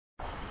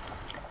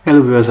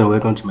Hello viewers and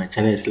welcome to my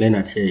channel. It's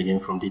Leonard here again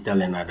from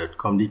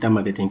DigitalLeonard.com, digital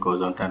marketing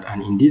consultant,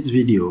 and in this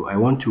video I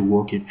want to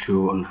walk you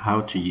through on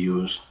how to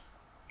use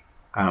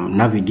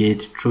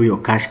navigate through your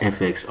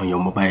CashFX on your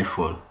mobile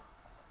phone.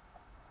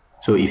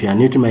 So if you are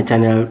new to my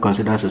channel,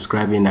 consider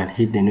subscribing and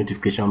hit the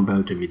notification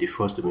bell to be the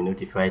first to be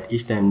notified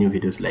each time new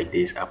videos like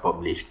this are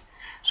published.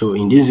 So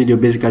in this video,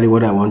 basically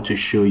what I want to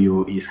show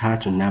you is how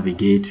to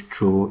navigate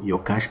through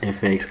your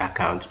CashFX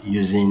account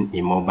using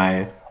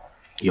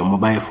your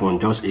mobile phone,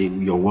 just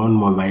your one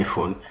mobile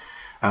phone.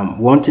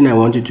 One thing I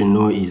want you to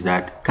know is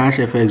that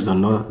CashFX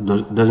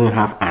doesn't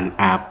have an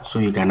app, so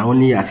you can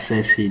only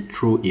access it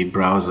through a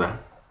browser,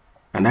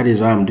 and that is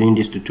why I'm doing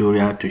this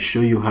tutorial, to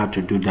show you how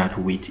to do that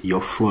with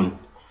your phone.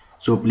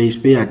 So please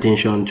pay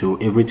attention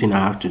to everything I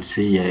have to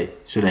say here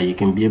so that you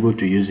can be able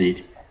to use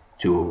it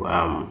to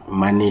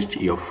manage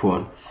your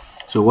phone.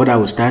 So what I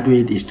will start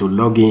with is to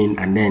log in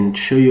and then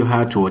show you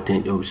how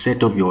to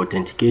set up your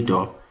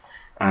authenticator.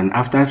 And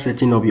after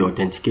setting up your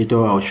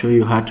authenticator, I'll show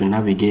you how to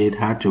navigate,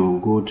 how to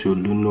go to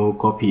Luno,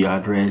 copy your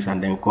address,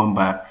 and then come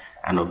back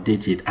and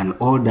update it. And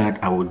all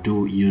that I will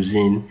do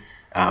using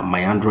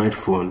my Android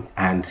phone.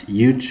 And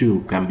you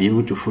too can be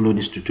able to follow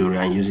this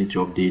tutorial and use it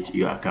to update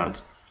your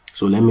account.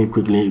 So let me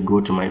quickly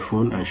go to my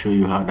phone and show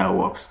you how that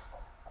works.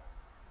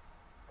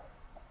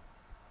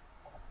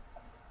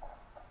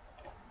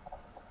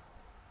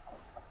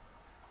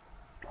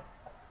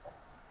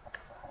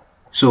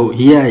 So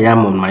here I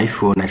am on my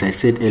phone. As I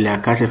said earlier,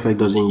 CashFX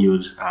doesn't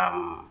use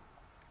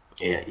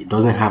it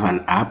doesn't have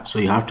an app, so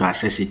you have to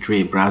access it through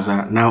a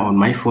browser. Now on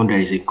my phone there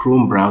is a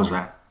Chrome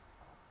browser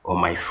on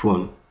my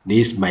phone.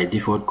 This by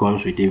default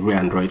comes with every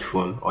Android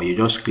phone, or you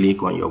just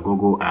click on your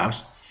Google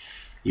apps,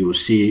 you will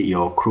see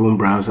your Chrome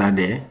browser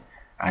there.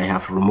 I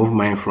have removed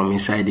mine from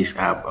inside this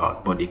app,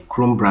 but the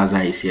Chrome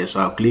browser is here, so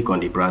I'll click on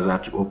the browser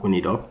to open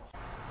it up.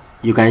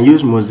 You can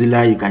use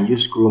Mozilla, you can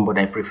use Chrome, but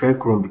I prefer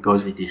Chrome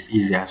because it is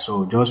easier.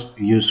 So just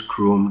use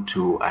Chrome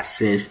to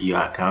access your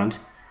account.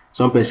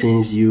 Some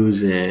persons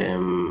use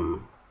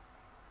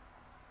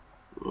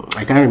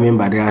I can't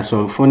remember. There are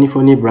some funny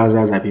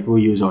browsers that people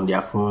use on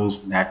their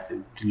phones that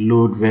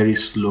load very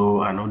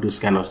slow and all those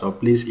kind of stuff.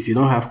 Please, if you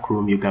don't have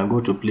Chrome, you can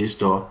go to Play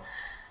Store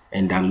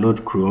and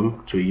download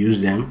Chrome to use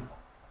them.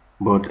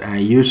 But I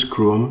use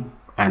Chrome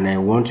and I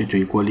want you to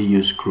equally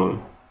use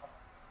Chrome.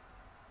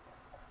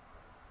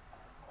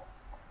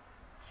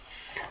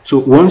 So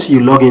once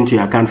you log into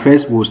your account,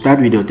 first we'll start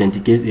with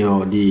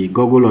the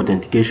Google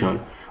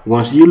authentication.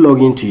 Once you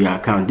log into your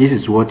account, this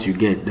is what you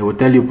get. They will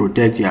tell you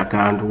protect your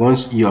account.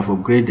 Once you have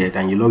upgraded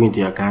and you log into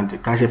your account,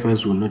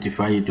 CashFX will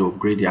notify you to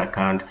upgrade your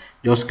account.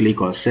 Just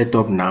click on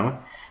setup now.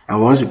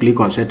 And once you click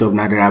on setup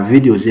now, there are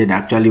videos here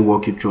that actually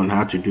walk you through on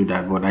how to do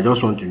that. But I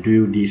just want to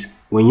do this.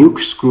 When you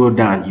scroll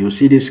down, you'll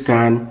see this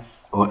scan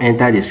or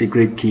enter the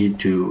secret key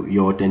to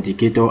your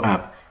authenticator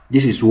app.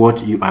 This is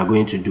what you are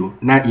going to do.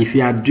 Now, if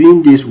you are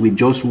doing this with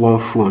just one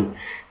phone,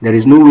 there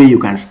is no way you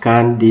can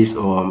scan this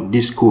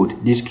this code,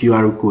 this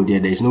QR code here.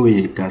 There is no way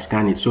you can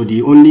scan it. So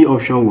the only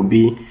option will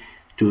be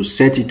to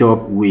set it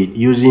up with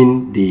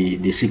using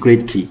the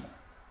secret key.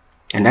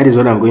 And that is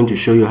what I'm going to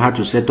show you, how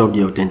to set up the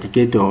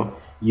authenticator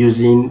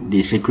using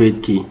the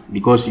secret key,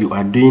 because you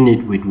are doing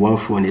it with one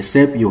phone,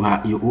 except you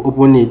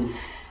open it.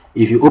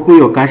 If you open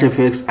your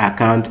CashFX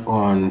account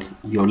on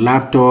your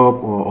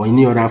laptop or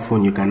any other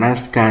phone, you cannot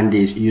scan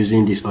this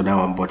using this other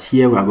one. But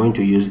here we are going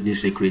to use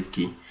this secret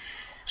key.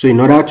 So in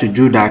order to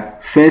do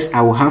that, first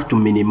I will have to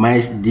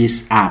minimize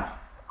this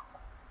app.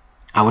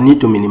 I will need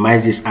to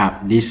minimize this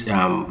app, this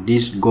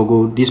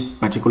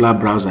particular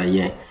browser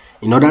here.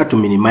 In order to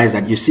minimize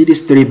that, you see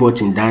this 3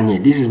 button down here.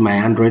 This is my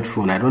Android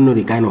phone. I don't know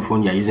the kind of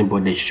phone you are using,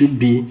 but there should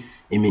be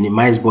a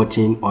minimize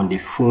button on the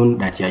phone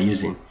that you are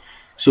using.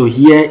 So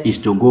here is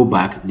to go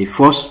back. The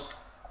first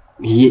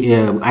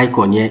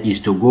icon here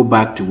is to go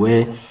back to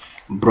where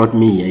brought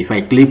me here. If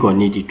I click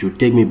on it, it will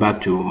take me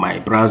back to my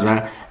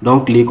browser.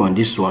 Don't click on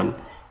this one.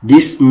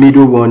 This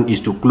middle one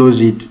is to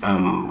close it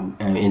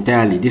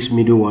entirely. This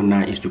middle one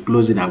now is to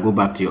close it and go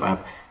back to your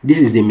app. This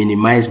is the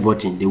minimize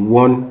button, the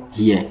one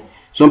here.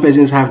 Some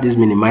persons have this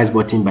minimize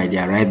button by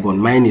their right, but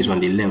mine is on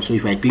the left. So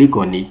if I click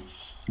on it,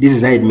 this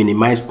is how it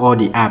minimizes all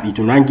the app. It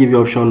will now give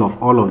you option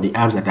of all of the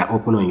apps that are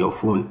open on your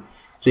phone.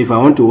 So if I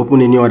want to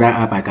open any other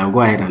app, I can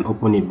go ahead and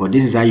open it, but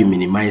this is how you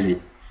minimize it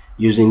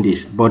using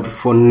this. But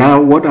for now,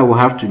 what I will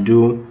have to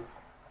do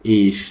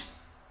is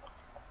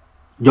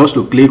just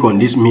to click on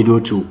this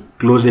middle to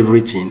close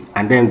everything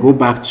and then go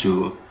back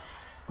to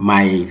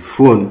my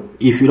phone.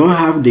 If you don't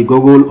have the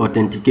Google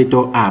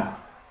Authenticator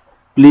app,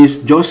 please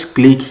just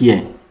click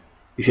here.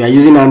 If you are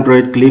using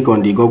Android, click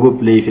on the Google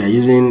Play. If you are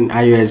using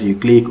iOS, you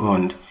click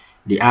on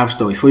the App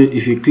Store. If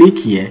you click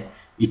here,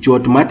 it will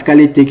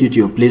automatically take you to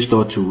your Play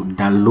Store to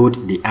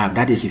download the app.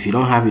 That is if you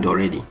don't have it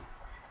already.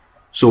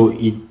 So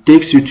it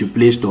takes you to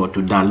Play Store to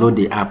download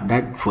the app,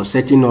 that for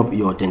setting up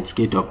your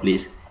authenticator,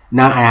 please.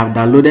 Now I have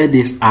downloaded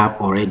this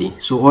app already.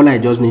 So all I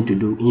just need to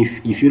do,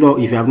 if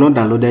you have not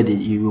downloaded it,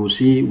 you will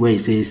see where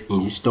it says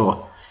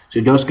install.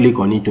 So just click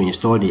on it to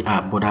install the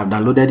app. But I've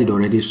downloaded it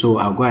already, so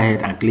I'll go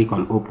ahead and click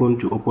on open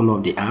to open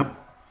up the app.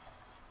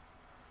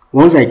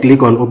 Once I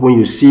click on open,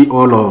 you see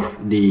all of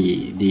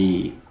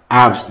the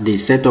apps, the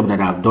setup that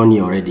I've done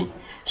here already.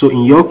 So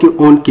in your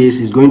own case,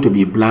 it's going to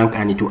be blank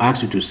and it will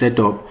ask you to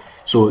set up.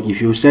 So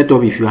if you set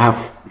up, if you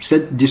have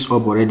set this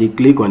up already,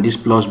 click on this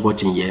plus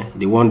button here,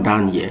 the one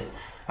down here,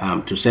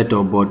 to set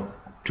up. But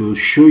to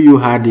show you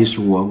how this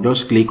works,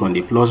 just click on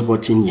the plus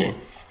button here,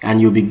 and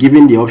you'll be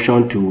given the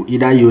option to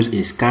either use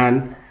a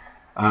scan,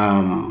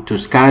 to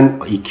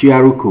scan a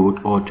QR code,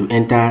 or to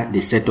enter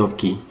the setup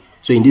key.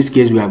 So in this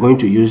case, we are going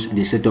to use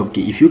the setup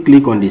key. If you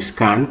click on the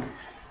scan,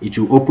 it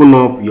will open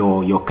up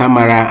your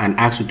camera and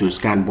ask you to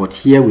scan. But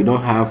here we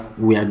don't have,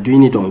 we are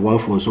doing it on one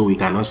phone, so we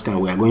cannot scan.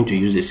 We are going to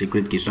use the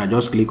secret key. So I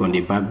just click on the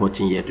back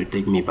button here to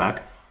take me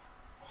back,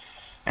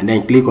 and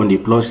then click on the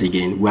plus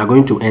again. We are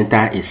going to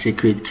enter a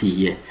secret key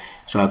here.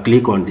 So I'll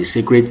click on the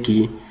secret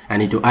key,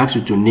 and it will ask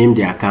you to name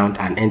the account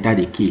and enter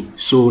the key.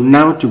 So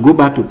now to go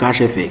back to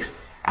CashFX,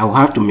 I will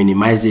have to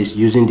minimize this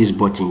using this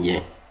button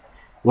here.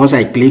 Once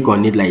I click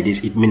on it like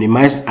this, it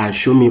minimizes and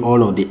show me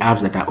all of the apps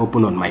that are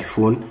open on my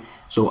phone.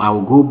 So I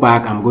will go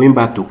back, I'm going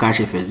back to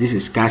CashFX. This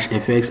is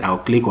CashFX. I'll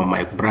click on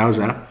my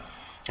browser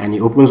and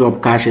it opens up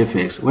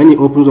CashFX. When it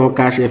opens up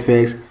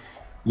CashFX,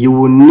 you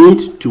will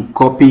need to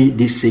copy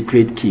this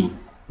secret key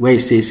where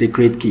it says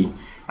secret key.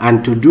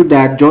 And to do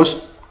that,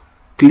 just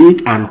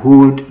click and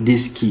hold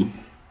this key.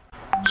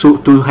 So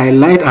to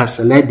highlight and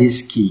select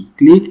this key,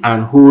 click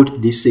and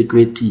hold this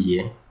secret key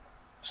here.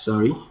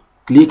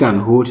 Click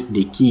and hold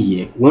the key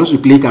here. Once you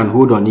click and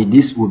hold on it,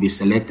 this will be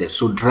selected.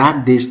 So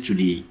drag this to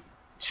the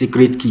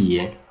secret key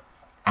here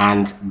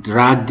and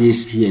drag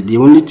this here. The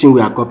only thing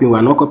we are copying, we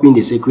are not copying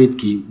the secret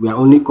key, we are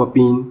only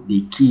copying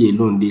the key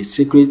alone. The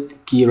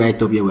secret key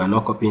right up here, we are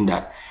not copying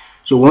that.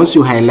 So once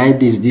you highlight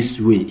this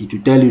way, it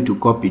will tell you to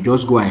copy.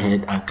 Just go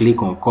ahead and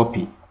click on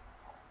copy.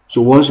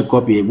 So once you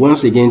copy,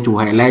 once again to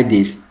highlight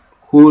this,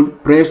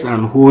 press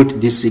and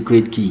hold this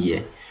secret key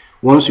here.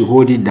 Once you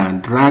hold it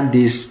down, drag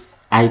this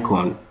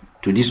icon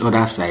to this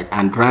other side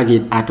and drag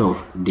it out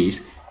of this.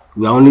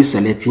 We are only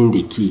selecting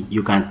the key.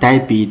 You can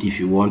type it if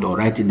you want, or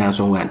write it down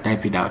somewhere and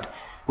type it out.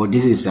 But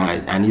this is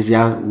an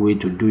easier way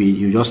to do it.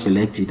 You just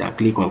select it and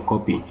click on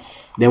copy.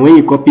 Then when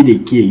you copy the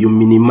key, you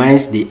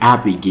minimize the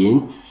app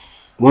again.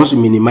 Once you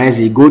minimize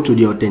it, go to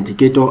the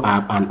authenticator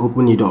app and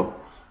open it up.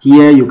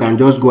 Here you can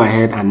just go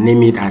ahead and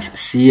name it as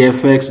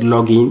CFX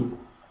login.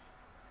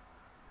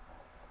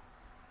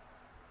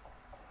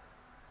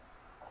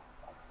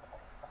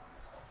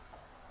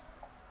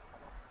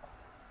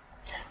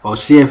 Or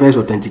CFX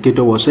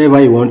authenticator, whatever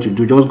you want to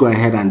do, just go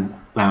ahead and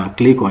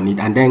click on it,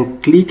 and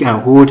then click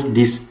and hold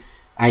this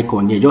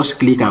icon here. Just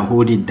click and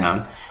hold it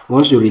down.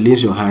 Once you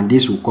release your hand,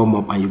 this will come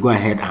up and you go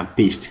ahead and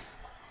paste.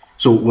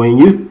 So when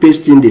you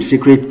paste in the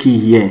secret key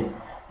here,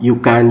 you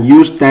can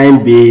use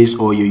time base,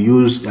 or you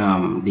use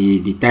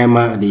the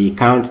timer, the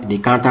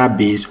counter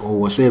base, or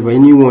whatever,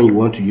 anyone you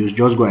want to use.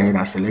 Just go ahead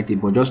and select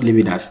it, but just leave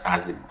it as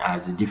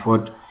the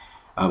default,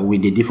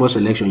 with the default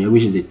selection here,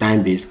 which is the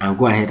time base, and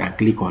go ahead and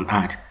click on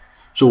add.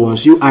 So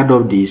once you add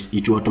up this,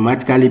 it will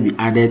automatically be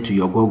added to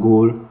your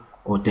Google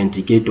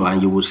Authenticator,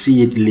 and you will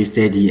see it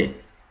listed here.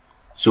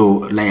 So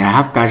like I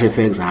have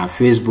CashFX, I have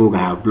Facebook,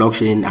 I have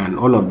blockchain, and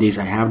all of this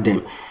I have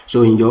them.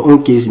 So in your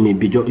own case,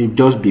 maybe it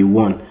just be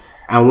one.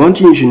 And one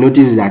thing you should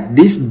notice is that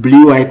this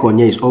blue icon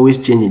here is always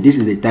changing. This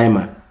is the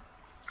timer.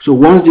 So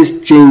once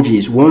this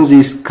changes, once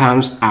this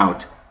comes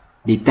out,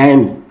 the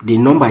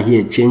number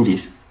here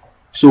changes.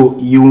 So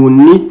you will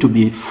need to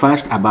be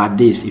fast about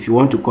this if you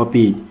want to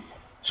copy it.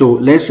 So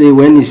let's say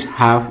when it's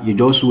half, you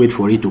just wait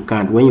for it to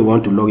count when you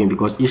want to log in,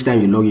 because each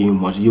time you log in, you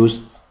must use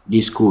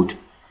this code.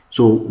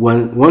 So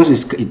once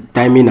it's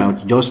timing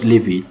out, just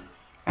leave it,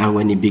 and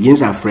when it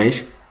begins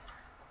afresh,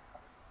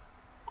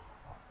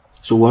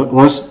 so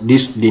once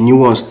the new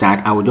one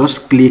start, I will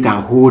just click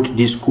and hold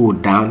this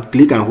code down,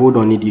 click and hold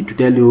on it. It will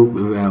tell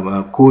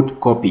you code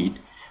copied.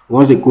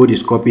 Once the code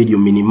is copied, you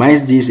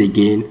minimize this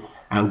again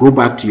and go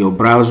back to your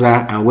browser,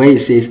 and where it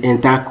says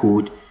enter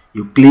code,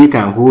 you click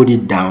and hold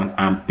it down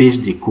and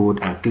paste the code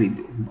and click.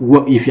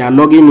 If you are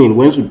logging in,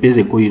 once you paste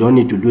the code, you don't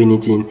need to do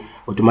anything.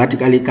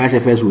 Automatically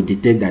CashFX will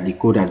detect that the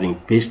code has been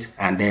pasted,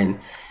 and then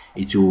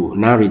it will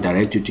now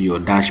redirect you to your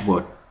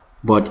dashboard.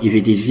 But if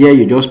it is here,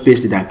 you just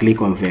paste it and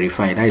click on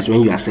verify. That is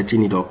when you are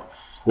setting it up.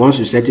 Once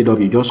you set it up,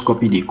 you just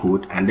copy the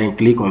code and then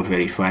click on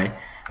verify.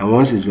 And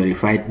once it's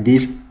verified,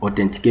 this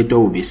authenticator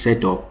will be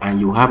set up and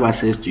you have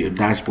access to your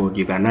dashboard.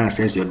 You can now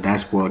access your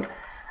dashboard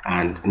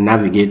and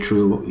navigate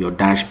through your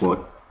dashboard.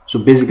 So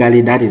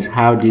basically, that is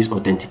how this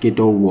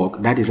authenticator works.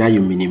 That is how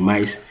you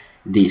minimize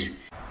this.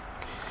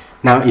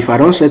 Now, if I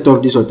don't set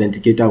up this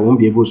authenticator, I won't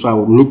be able, so I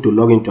will need to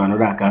log into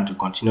another account to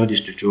continue this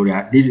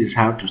tutorial. This is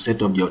how to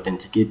set up the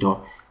authenticator.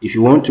 If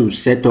you want to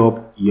set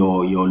up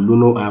your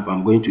Luno app,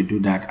 I'm going to do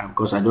that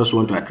because I just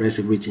want to address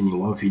everything in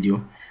one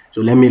video.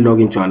 So let me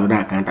log into another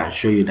account and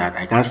show you that.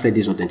 I can't set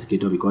this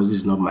authenticator because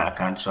this is not my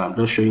account. So I'm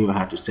just showing you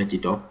how to set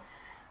it up.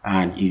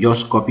 And you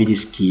just copy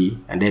this key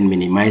and then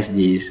minimize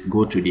this,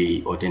 go to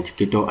the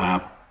authenticator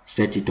app,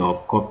 set it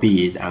up,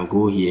 copy it, and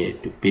go here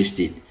to paste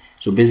it.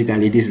 So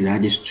basically this is how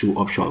this two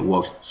option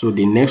works. So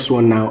the next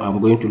one now,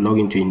 I'm going to log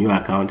into a new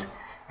account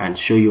and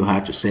show you how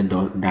to set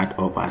that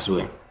up as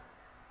well.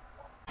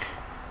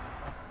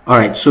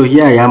 Alright, so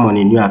here I am on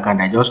a new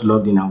account. I just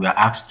logged in and we are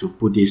asked to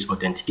put this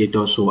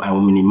authenticator. So I will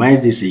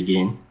minimize this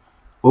again,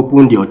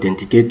 open the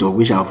authenticator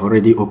which I've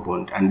already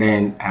opened, and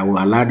then I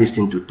will allow this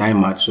thing to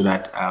time out so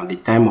that the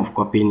time of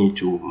copying it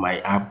to my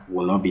app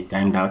will not be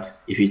timed out.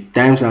 If it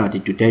times out,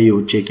 it will tell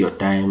you check your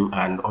time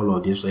and all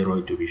of this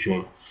error to be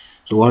showing.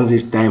 So once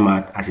this time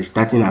out, as it's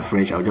starting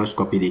afresh, I'll just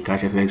copy the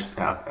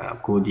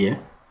CashFX code here.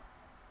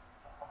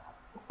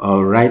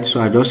 Alright,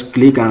 so I just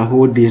click and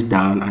hold this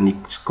down and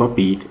it's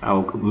copied.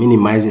 I'll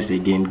minimize this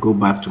again, go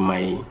back to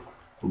my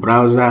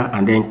browser,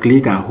 and then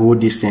click and hold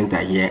this center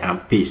here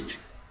and paste.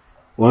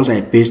 Once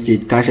I paste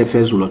it,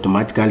 CashFX will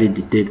automatically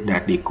detect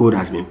that the code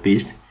has been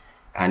pasted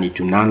and it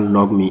will now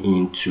log me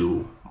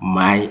into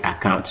my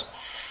account.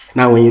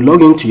 Now when you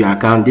log into your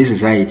account, this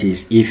is how it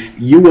is. If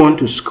you want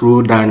to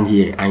scroll down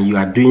here and you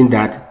are doing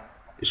that,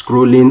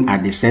 scrolling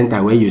at the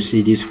center where you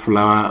see this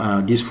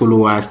flower, this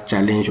followers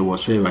challenge or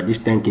whatsoever, this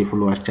 10k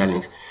followers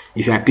challenge,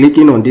 if you are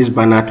clicking on this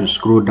banner to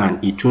scroll down,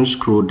 it won't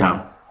scroll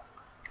down.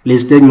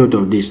 Please take note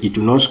of this, it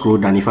will not scroll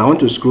down. If I want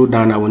to scroll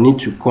down, I will need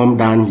to come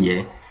down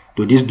here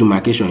to this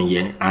demarcation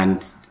here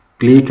and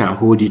click and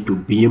hold it to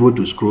be able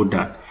to scroll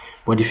down.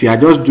 But if you are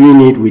just doing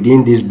it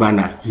within this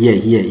banner here,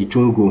 it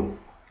won't go.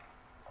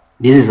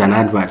 This is an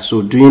advert,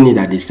 so doing it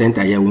at the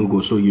center here won't go.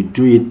 So you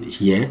do it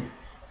here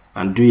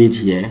and do it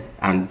here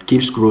and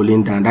keep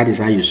scrolling down. That is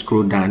how you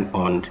scroll down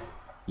on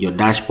your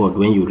dashboard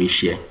when you reach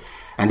here.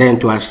 And then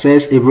to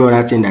access every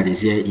other thing that is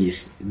here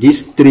is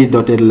this three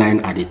dotted line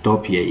at the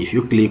top here. If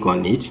you click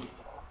on it,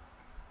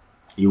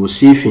 you will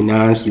see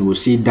finance, you will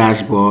see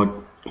dashboard,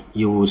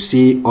 you will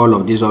see all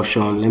of these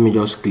options. Let me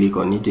just click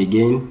on it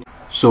again.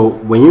 So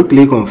when you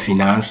click on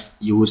finance,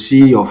 you will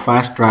see your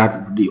fast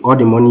track, all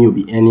the money you'll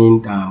be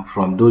earning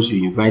from those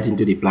you invite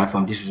into the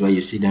platform. This is where you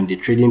see them, the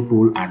trading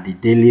pool at the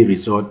daily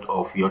result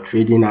of your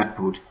trading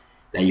output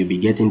that you'll be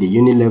getting, the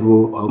unit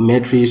level or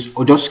metrics.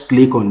 Or just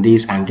click on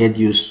this and get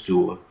used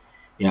to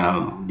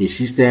the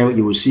system.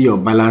 You will see your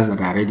balance that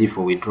are ready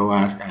for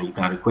withdrawals, and you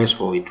can request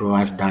for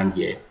withdrawals down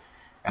here.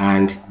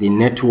 And the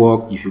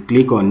network, if you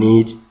click on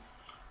it,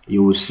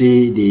 you will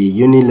see the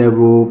unit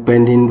level,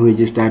 pending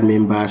registered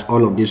members,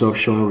 all of these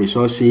options,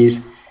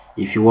 resources.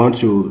 If you want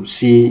to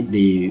see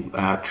the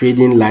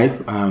trading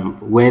live,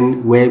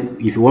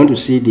 if you want to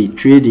see the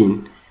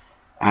trading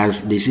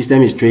as the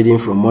system is trading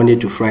from Monday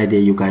to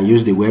Friday, you can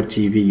use the web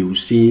TV. You will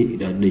see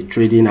the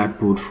trading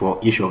output for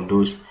each of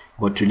those.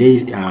 But today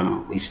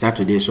it's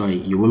Saturday, so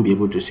you won't be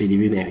able to see the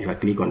video if I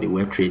click on the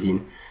web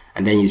trading.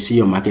 And then you see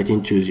your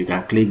marketing tools, you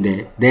can click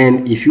there.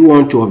 Then if you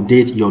want to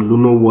update your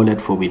Luno wallet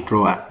for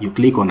withdrawal, you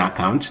click on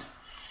account.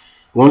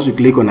 Once you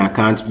click on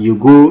account, you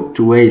go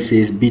to where it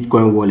says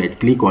Bitcoin wallet,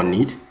 click on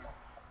it.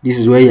 This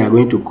is where you are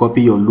going to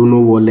copy your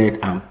Luno wallet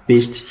and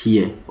paste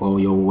here, or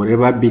your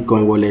whatever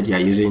Bitcoin wallet you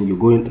are using. You're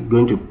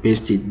going to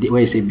paste it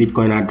where it says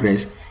Bitcoin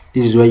address.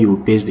 This is where you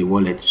will paste the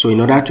wallet. So in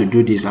order to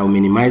do this, I will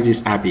minimize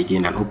this app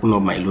again and open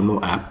up my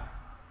Luno app.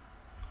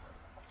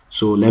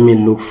 So let me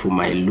look for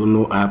my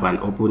Luno app and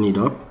open it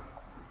up.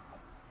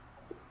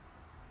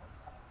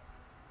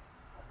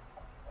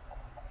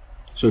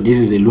 So this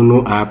is the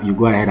Luno app. You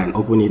go ahead and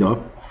open it up.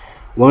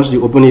 Once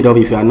you open it up,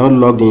 if you are not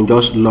logged in,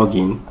 just log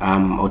in.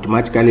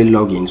 Automatically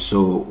log in.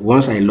 So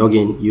once I log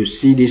in, you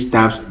see these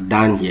tabs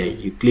down here.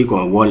 You click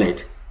on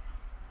wallet.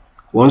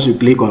 Once you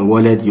click on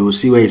wallet, you will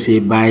see where it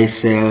says buy,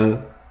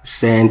 sell,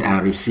 send,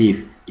 and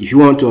receive. If you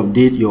want to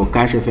update your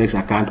CashFX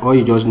account, all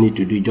you just need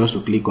to do is just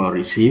to click on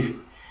receive.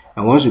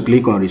 And once you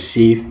click on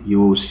receive,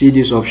 you will see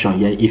this option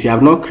here. If you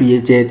have not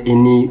created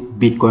any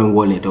Bitcoin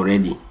wallet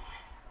already,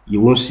 you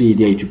won't see it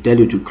there. It will tell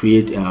you to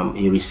create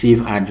a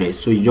receive address.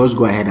 So you just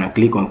go ahead and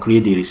click on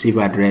create the receive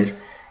address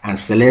and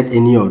select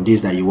any of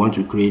these that you want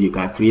to create. You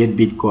can create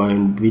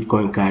Bitcoin,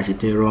 Bitcoin Cash,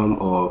 Ethereum,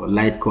 or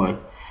Litecoin.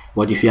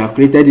 But if you have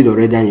created it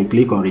already and you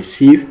click on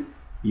receive,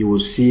 you will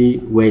see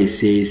where it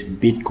says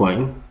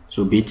Bitcoin.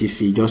 So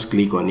BTC, just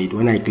click on it.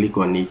 When I click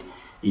on it,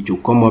 it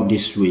will come up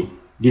this way.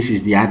 This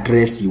is the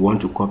address you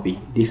want to copy.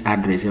 This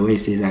address, where it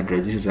says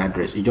address, this is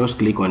address. You just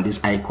click on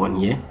this icon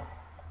here.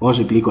 Once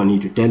you click on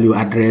it, it will tell you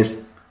address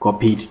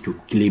copied to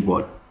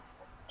clipboard.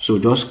 So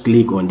just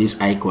click on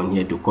this icon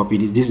here to copy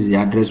this. This is the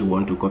address you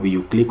want to copy.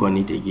 You click on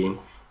it again.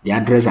 The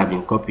address has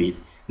been copied.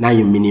 Now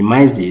you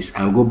minimize this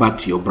and go back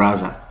to your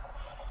browser.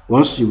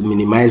 Once you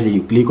minimize it,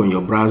 you click on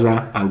your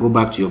browser and go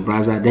back to your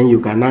browser. Then you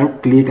can now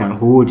click and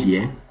hold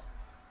here.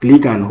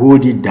 Click and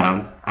hold it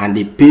down, and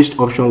the paste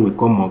option will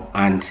come up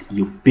and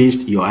you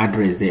paste your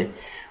address there.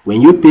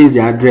 When you paste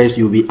the address,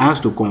 you'll be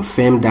asked to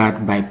confirm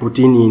that by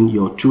putting in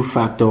your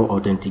two-factor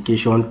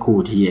authentication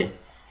code here.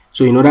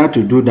 So in order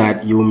to do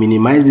that, you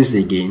minimize this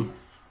again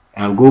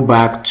and go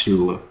back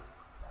to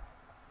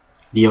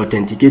the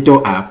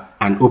Authenticator app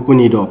and open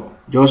it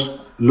up. Just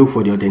look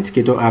for the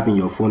Authenticator app in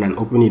your phone and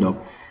open it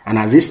up. And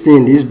as this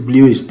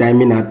blue is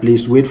timing out,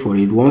 please wait for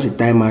it. Once it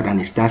times out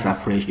and it starts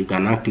afresh, you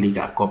can now click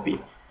and copy.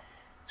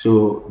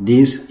 So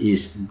this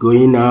is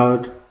going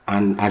out,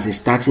 and as it's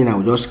starting,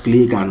 I'll just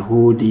click and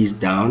hold this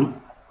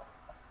down.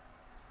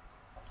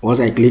 Once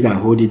I click and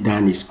hold it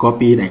down, it's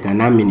copied. I can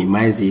now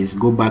minimize this,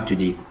 go back to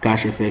the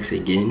CashFX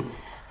again,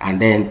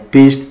 and then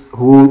paste,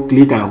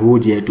 click and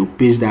hold here to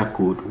paste that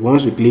code.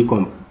 Once you click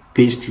on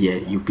paste here,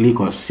 you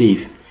click on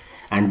save,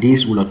 and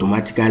this will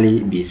automatically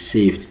be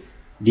saved.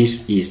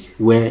 This is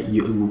where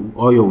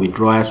all your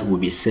withdrawals will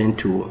be sent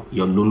to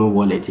your Luno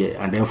wallet here,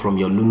 and then from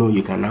your Luno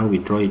you can now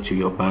withdraw it to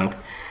your bank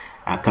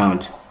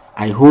account.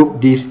 I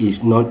hope this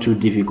is not too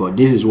difficult.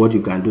 This is what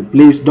you can do.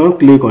 Please don't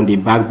click on the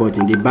back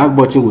button. The back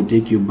button will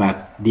take you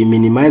back. The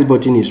minimize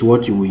button is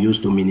what you will use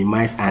to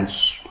minimize, and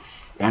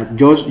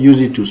just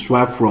use it to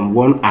swap from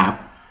one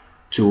app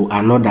to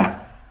another,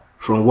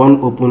 from one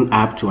open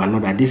app to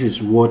another. This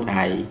is what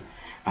I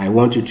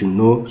want you to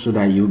know, so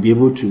that you'll be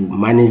able to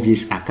manage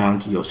this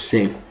account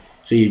yourself.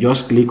 So you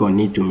just click on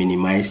it to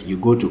minimize. You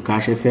go to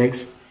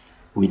CashFX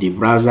with the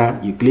browser,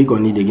 you click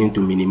on it again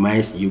to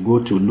minimize. You go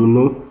to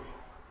Luno,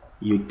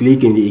 you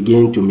click in it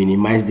again to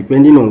minimize.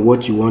 Depending on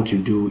what you want to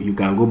do, you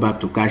can go back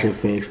to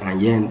CashFX,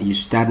 and then you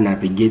start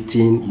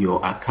navigating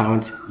your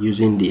account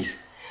using this.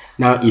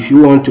 Now if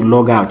you want to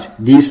log out,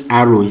 this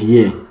arrow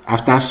here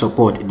after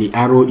support, the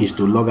arrow is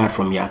to log out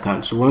from your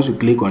account. So once you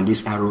click on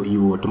this arrow,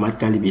 you will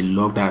automatically be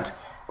logged out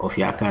of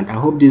your account. I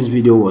hope this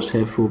video was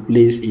helpful.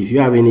 Please, if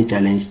you have any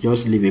challenge,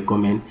 just leave a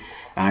comment.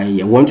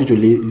 I want you to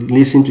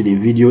listen to the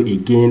video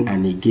again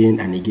and again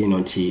and again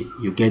until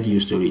you get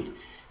used to it.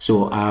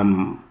 So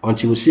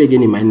until we see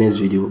again in my next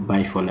video,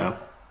 bye for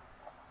now.